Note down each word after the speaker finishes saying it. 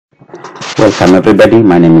Welcome everybody,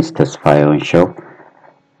 my name is Tesfaye Onsho.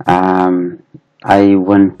 I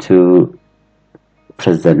want to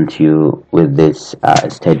present you with this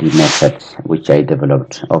study method which I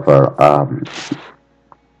developed over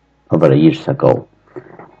years ago.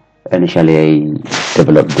 Initially I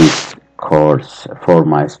developed this course for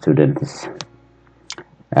my students,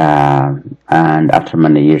 and after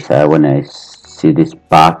many years when I see this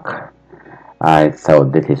back, I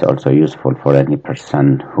thought this is also useful for any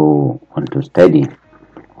person who want to study.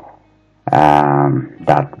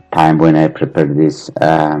 That time when I prepared this,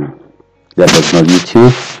 there was no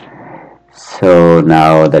YouTube, so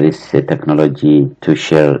now there is a technology to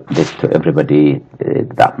share this to everybody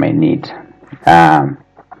that may need.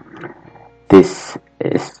 This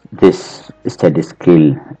study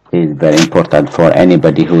skill is very important for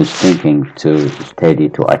anybody who is thinking to study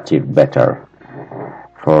to achieve better.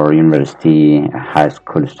 For university, high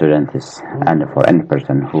school students, and for any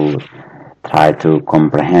person who try to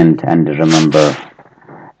comprehend and remember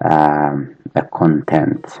the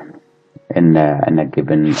content in a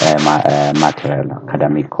given material,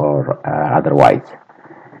 academic or otherwise.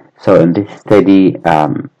 So in this study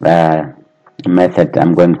method,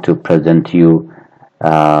 I'm going to present you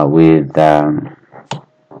with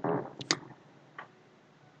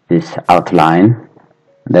this outline.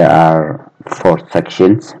 There are 4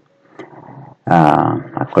 sections.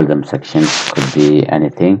 I call them sections, could be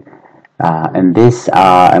anything. And this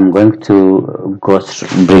I'm going to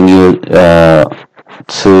bring you to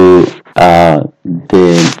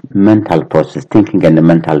the mental process, thinking and the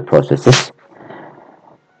mental processes.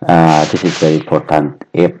 This is very important,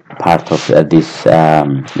 a part of this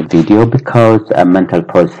video, because mental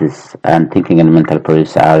process and thinking and mental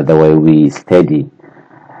process are the way we study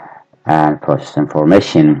and process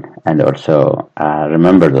information and also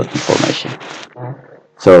remember those information.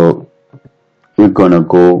 So we're gonna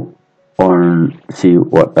go on see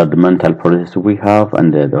what are the mental processes we have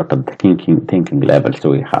and what are the thinking levels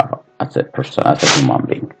we have as a person, as a human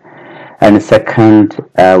being. And second,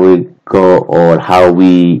 we go on how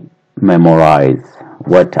we memorize.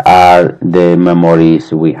 What are the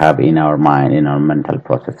memories we have in our mind, in our mental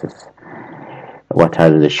processes? What are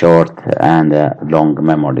the short and long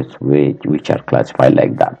memories which are classified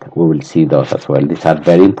like that? We will see those as well. These are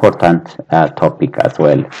very important topic as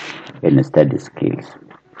well in study skills.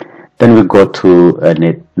 Then we go to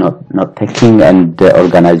note taking and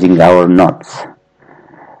organizing our notes,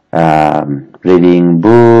 reading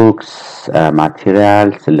books,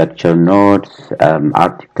 materials, lecture notes,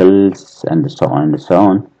 articles, and so on and so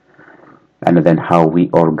on. And then how we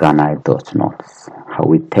organize those notes, how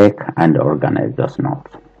we take and organize those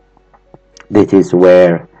notes. This is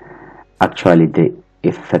where actually the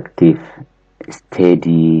effective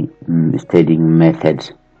studying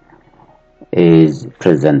method is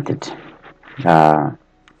presented.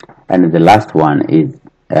 And the last one is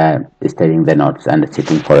studying the notes and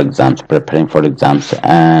sitting for exams, preparing for exams,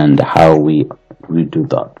 and how we do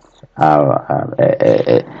that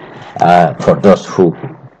for those who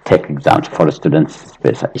take exams, for students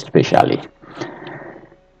especially.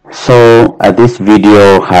 So this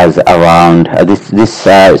video has around this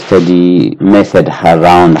study method has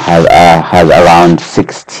around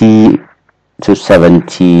 60 to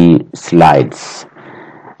 70 slides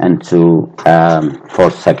and 4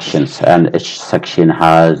 sections, and each section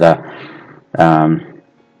has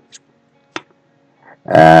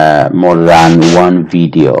more than one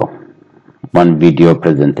video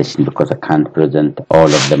presentation, because I can't present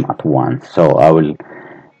all of them at once. So I will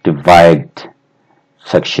divide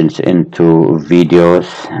sections into videos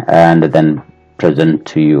and then present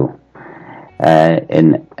to you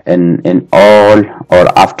in all,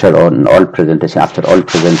 or after all presentation. After all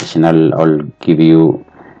presentation, I'll give you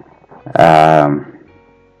I'll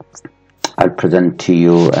present to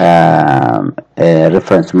you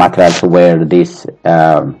reference materials where this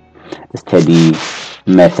study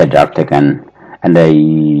method are taken, and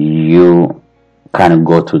you can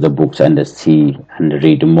go to the books and see and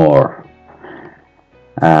read more.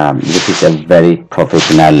 This is a very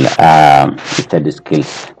professional study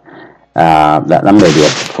skills that I'm very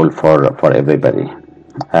helpful for everybody.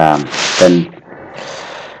 Then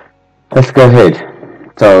let's go ahead.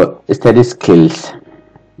 So study skills,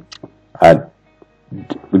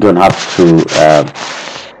 we don't have to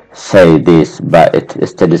say this, but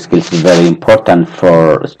study skills is very important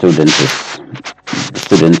for students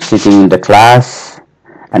sitting in the class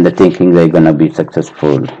and thinking they're gonna be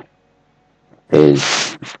successful is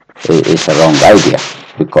a wrong idea,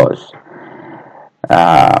 because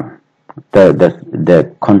the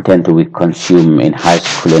content we consume in high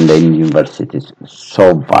school and in university is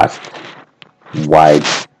so vast, wide,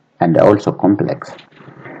 and also complex.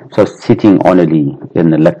 So sitting only in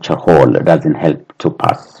the lecture hall doesn't help to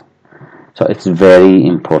pass. So it's very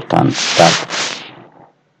important that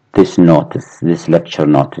this notice, this lecture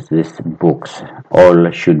notice, these books, all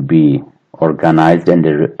should be organized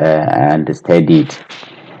and studied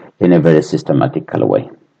in a very systematical way.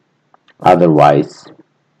 Otherwise,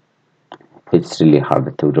 it's really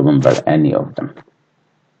hard to remember any of them.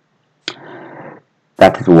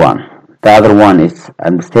 That is one. The other one is,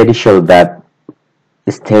 and studies show that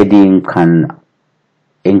studying can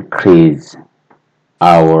increase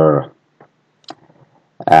our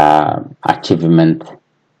achievement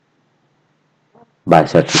by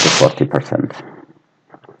 30 to 40%.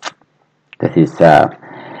 That is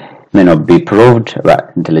may not be proved,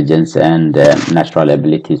 but intelligence and natural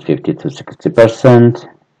abilities 50 to 60%,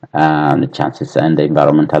 the chances and the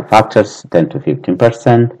environmental factors 10 to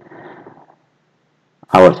 15%.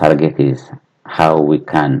 Our target is how we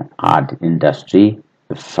can add industry,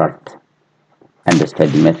 effort, and the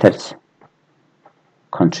study methods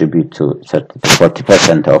contribute to 30 to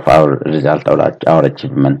 40% of our result or our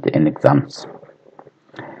achievement in exams.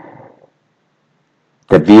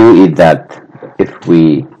 The view is that if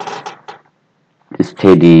we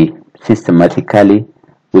study systematically,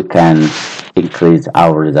 we can increase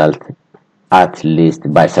our result at least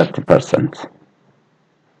by 30%.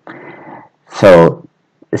 So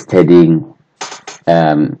studying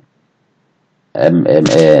a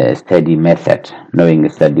study method, knowing a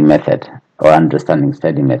study method or understanding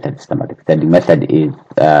study method, systematic study method is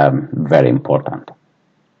very important.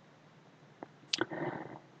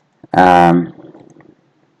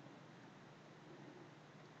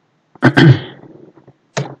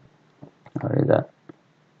 What is that?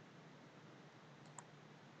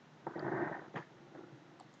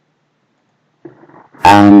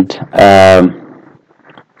 And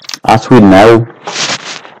as we know,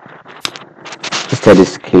 study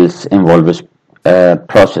skills involves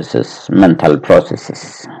processes, mental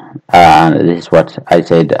processes, and this is what I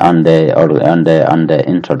said on the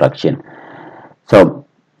introduction. So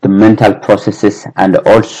the mental processes and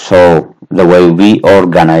also the way we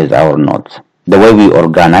organize our notes. The way we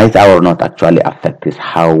organize our notes actually affects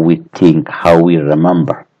how we think, how we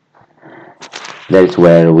remember. That's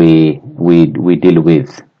where we deal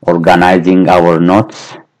with organizing our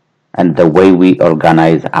notes and the way we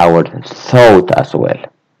organize our thought as well.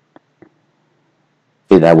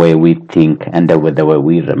 Is the way we think and the way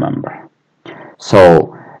we remember.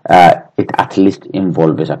 So it at least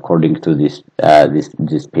involves, according to these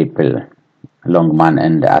people, Longman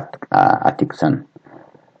and Atkinson,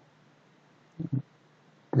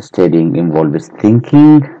 the studying involves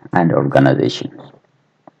thinking and organization,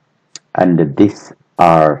 and these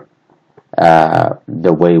are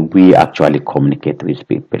the way we actually communicate with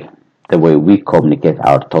people, the way we communicate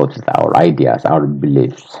our thoughts, our ideas, our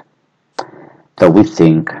beliefs. So we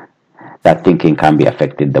think that thinking can be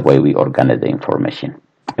affected the way we organize the information.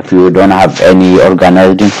 If you don't have any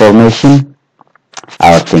organized information,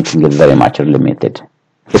 our thinking is very much limited.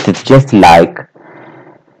 It is just like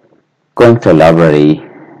going to a library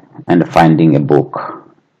and finding a book.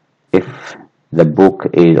 If the book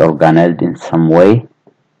is organized in some way,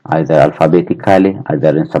 either alphabetically,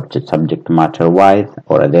 either in subject matter wise,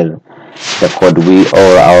 or either the code we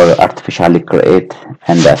or our artificially create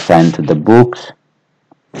and assign to the books,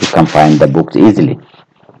 you can find the books easily.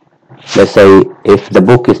 Let's say if the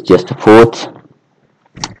book is just put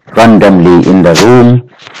randomly in the room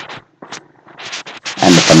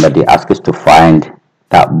and somebody asks us to find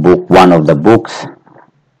that book, one of the books,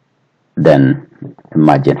 then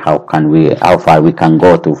imagine how far we can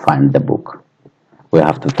go to find the book. We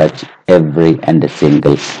have to touch every and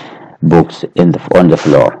single books on the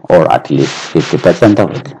floor, or at least 50%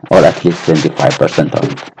 of it, or at least 25%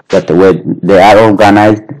 of it. But the way they are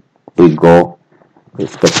organized, we go a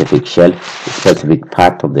specific shelf, a specific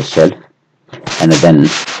part of the shelf, and then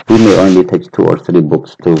we may only touch 2 or 3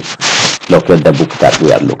 books to locate the book that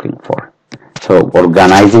we are looking for. So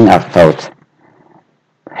organizing our thoughts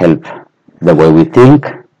help the way we think,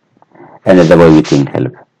 and the way we think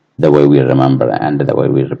help the way we remember and the way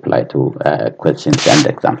we reply to questions and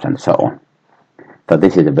exams and so on. So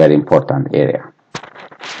this is a very important area.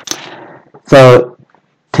 So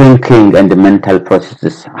thinking and the mental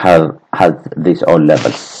processes has these all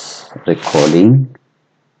levels: recalling,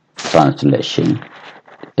 translation,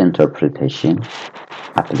 interpretation,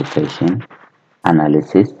 application,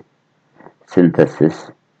 analysis,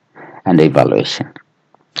 synthesis, and evaluation.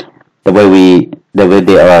 The way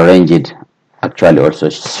they are arranged actually also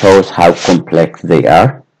shows how complex they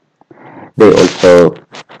are. They also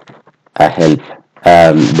help.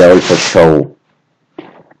 They also show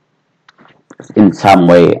in some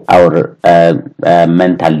way our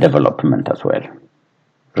mental development as well,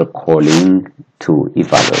 recalling to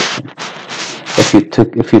evaluation. If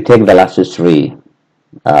you take the last three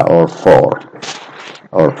or four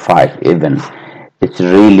or five even, it's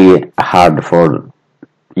really hard for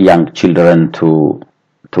young children to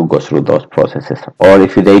go through those processes. Or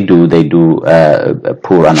if they do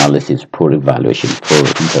poor analysis, poor evaluation, poor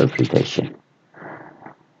interpretation.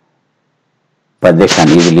 But they can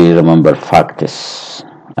easily remember facts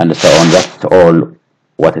and so on. That's all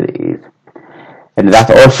what it is. And that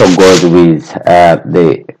also goes with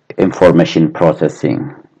the information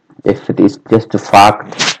processing. If it is just a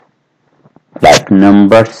fact, like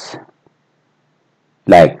numbers,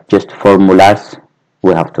 like just formulas,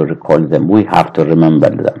 we have to recall them, we have to remember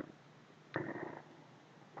them.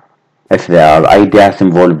 If there are ideas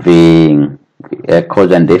involving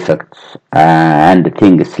cause and effects and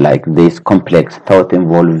things like this, complex thought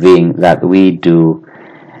involving that, we do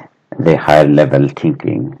the higher level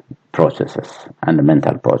thinking processes and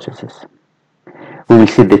mental processes. We will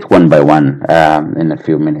see this one by one in a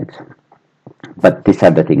few minutes. But these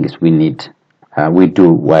are the things we need, we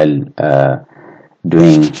do while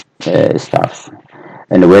doing stuff.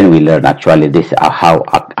 And when we learn, actually, this how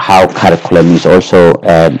curriculum is also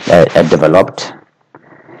developed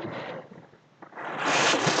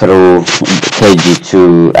through KG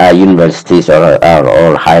to universities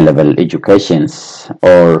or high-level educations,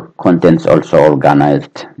 or contents also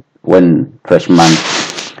organized. When freshman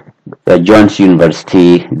joins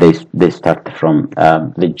university, they start from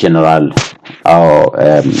the general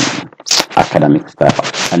academic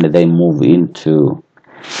stuff, and they move into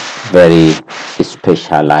very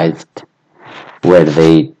specialized, where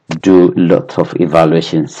they do lots of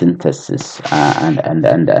evaluation, synthesis, and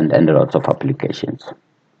lots of applications.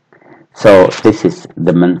 So this is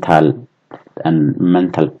the mental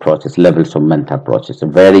process, levels of mental process,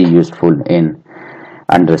 very useful in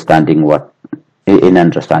understanding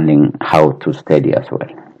how to study as well.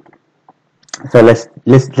 So let's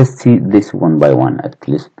see this one by one, at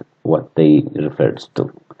least what they refers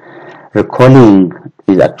to. Recalling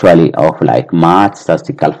is actually of like math,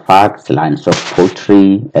 statistical facts, lines of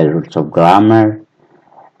poetry, rules of grammar,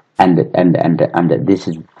 and this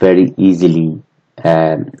is very easily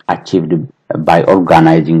achieved by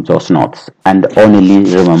organizing those notes, and only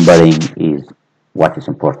remembering is what is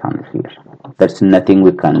important here. There's nothing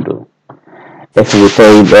we can do. If we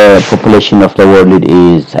say the population of the world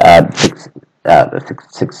is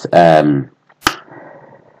 6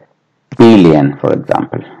 billion, for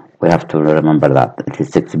example, we have to remember that it is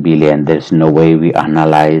 6 billion. There's no way we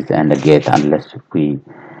analyze and get unless we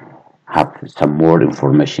have some more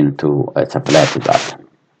information to supply to that.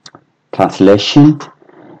 Translation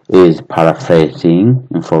is paraphrasing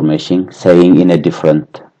information, saying in a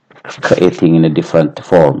different, creating in a different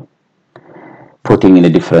form, putting in a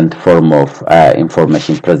different form of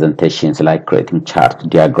information presentations, like creating charts,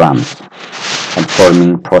 diagrams, and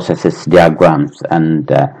forming processes, diagrams, and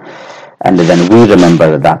then we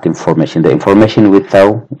remember that information. The information we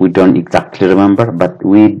thought we don't exactly remember, but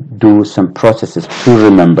we do some processes to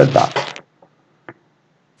remember that.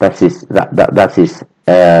 That is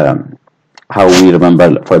how we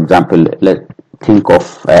remember. For example, let's think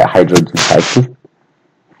of a hydrogen cycle.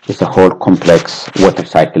 It's a whole complex water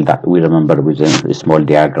cycle that we remember within a small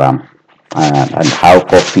diagram. And how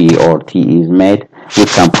coffee or tea is made, we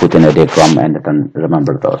can put in a diagram and then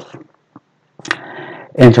remember those.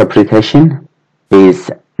 Interpretation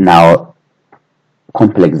is now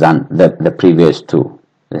complex than the previous two.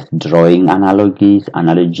 It's drawing analogies,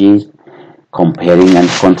 comparing and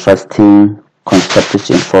contrasting concepts,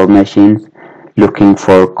 informations, looking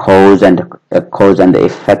for cause and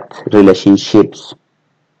effect relationships,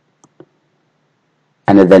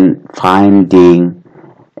 and then finding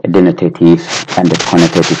denotative and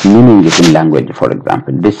connotative meanings in language, for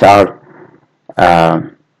example. These are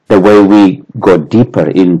the way we go deeper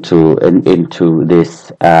into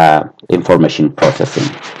this information processing,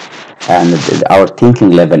 and our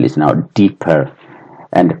thinking level is now deeper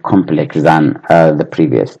and complex than the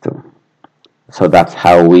previous two. So that's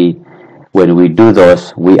how when we do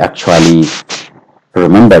those, we actually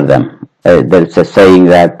remember them. There's a saying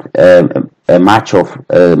that much of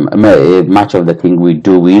the thing we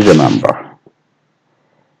do, we remember.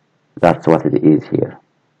 That's what it is here.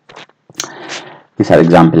 These are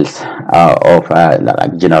examples of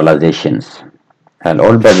like generalizations. And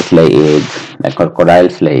all birds lay eggs, the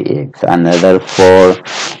crocodiles lay eggs, and therefore,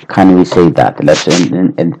 can we say that? Let's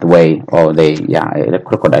in the way, or the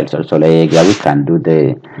crocodiles also lay eggs. Yeah, we can do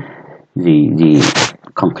the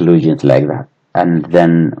conclusions like that. and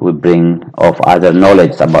then we bring of other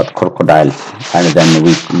knowledge about crocodiles, and then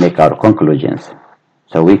we make our conclusions.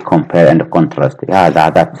 So we compare and contrast. Yeah,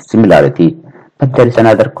 that's similarity, but there is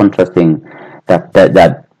another contrasting that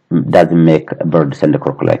doesn't make birds and the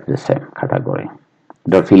crocodile the same category.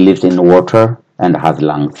 Dolphin lives in water and has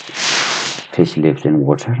lungs. Fish lives in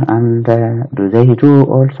water, and do they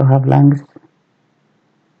also have lungs?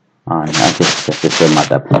 Oh, no, just the same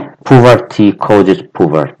matter. Poverty causes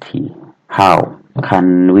poverty. How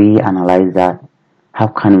can we analyze that? How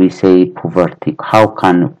can we say poverty? How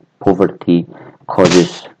can poverty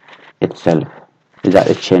causes itself? Is that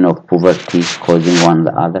a chain of poverty causing one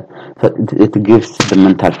the other? So it gives the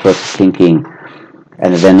mental process thinking,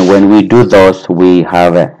 and then when we do those, we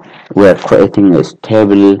are creating a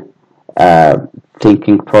stable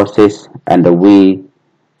thinking process, and we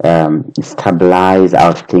stabilize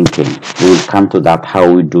our thinking. We will come to that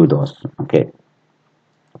how we do those. Okay.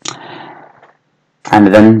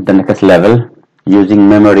 And then the next level, using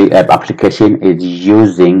memory application, is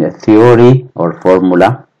using a theory or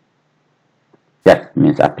formula. That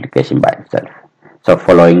means application by itself. So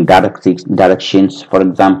following directions, for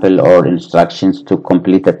example, or instructions to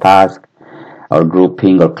complete a task, or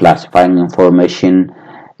grouping or classifying information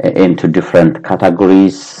into different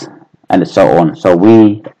categories, and so on. So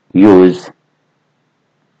we use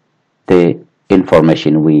the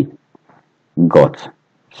information we got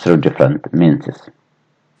through different means.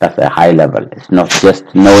 That's a high level. It's not just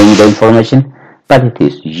knowing the information, but it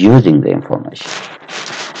is using the information.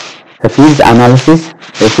 The field analysis,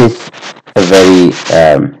 this is a very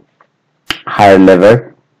higher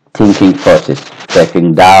level thinking process,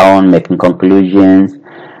 breaking down, making conclusions,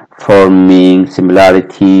 forming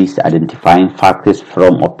similarities, identifying facts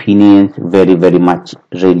from opinions. Very, very much,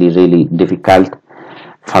 really difficult.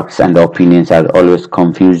 Facts and opinions are always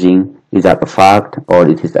confusing. Is that a fact or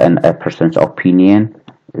it is a person's opinion?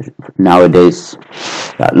 Nowadays,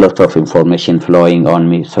 lots of information flowing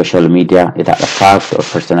on social media. Is that a fact or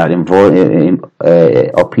personal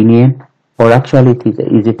opinion, or actually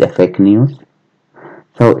is it a fake news?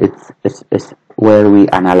 So it's where we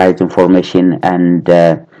analyze information and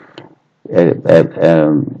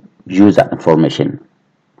use that information,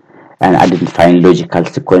 and identifying logical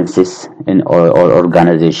sequences in or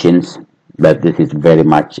organizations. But this is very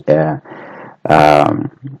much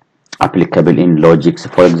applicable in logics,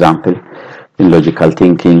 for example, in logical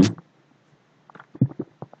thinking,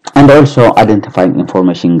 and also identifying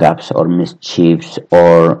information gaps or mischiefs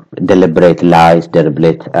or deliberate lies,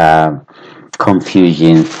 deliberate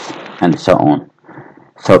confusions, and so on.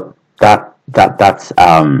 So that's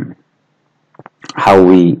how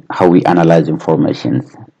we analyze information.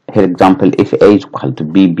 For example, if A is equal to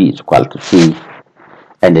B, B is equal to C,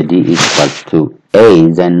 and D is equal to A,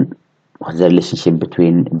 then what's the relationship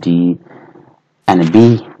between D and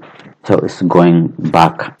B? So it's going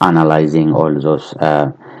back, analyzing all those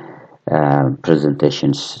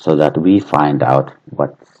presentations, so that we find out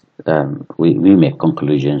what we make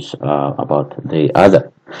conclusions about the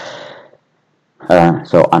other.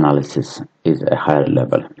 So analysis is a higher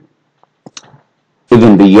level.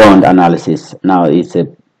 Even beyond analysis, now it's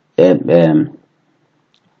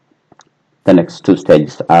the next two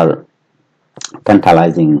stages are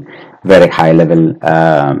tantalizing, very high level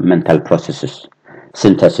mental processes.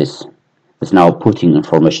 Synthesis is now putting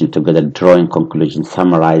information together, drawing conclusions,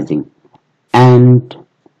 summarizing, and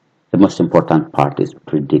the most important part is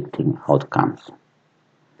predicting outcomes.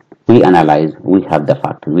 We analyze, we have the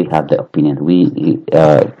fact, we have the opinion, we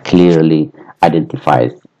clearly identify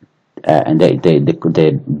and the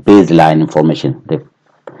baseline information,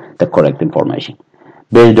 the correct information.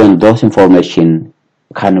 Based on those information,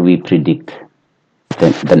 can we predict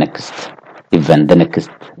the next event, the next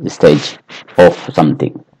stage of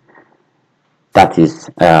something? That is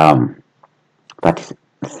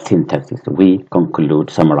synthesis. We conclude,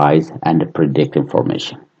 summarize, and predict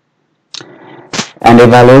information. And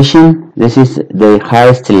evaluation, this is the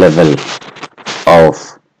highest level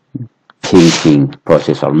of thinking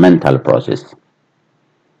process or mental process.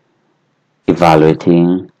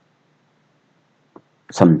 Evaluating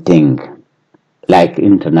something like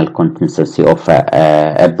internal consistency of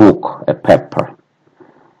a book, a paper.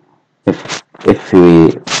 If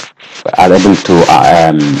we are able to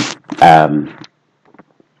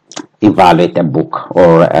evaluate a book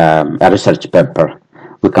or a research paper,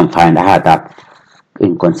 we can find out that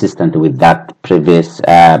inconsistent with that previous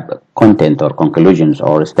content or conclusions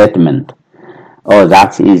or statement, or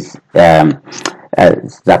that's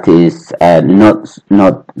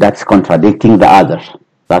contradicting the other,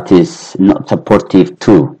 that is not supportive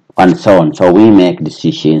to and so on. So we make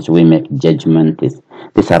decisions, we make judgments.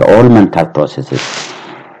 These are all mental processes.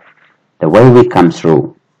 The way we come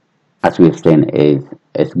through, as we've seen,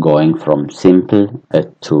 is going from simple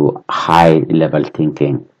to high level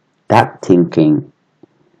thinking. That thinking,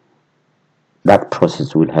 that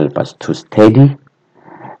process will help us to study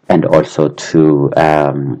and also to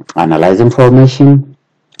analyze information,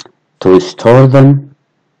 to store them.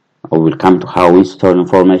 We will come to how we store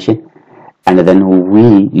information, and then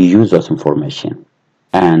we use those information.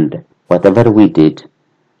 And whatever we did,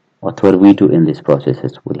 whatever we do in these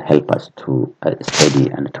processes will help us to study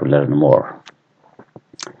and to learn more.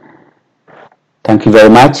 Thank you very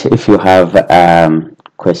much. If you have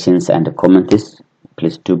questions and comments,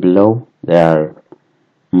 please do below. There are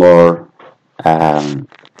more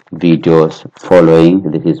videos following.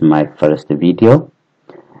 This is my first video,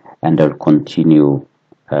 and I'll continue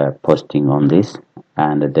posting on this,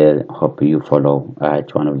 and I hope you follow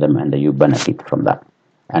each one of them and you benefit from that.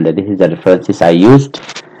 And this is the references I used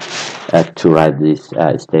to write this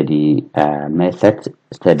study methods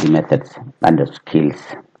and the skills,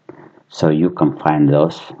 so you can find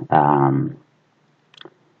those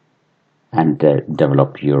and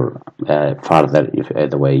develop your further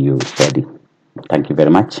the way you study. Thank you very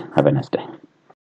much. Have a nice day.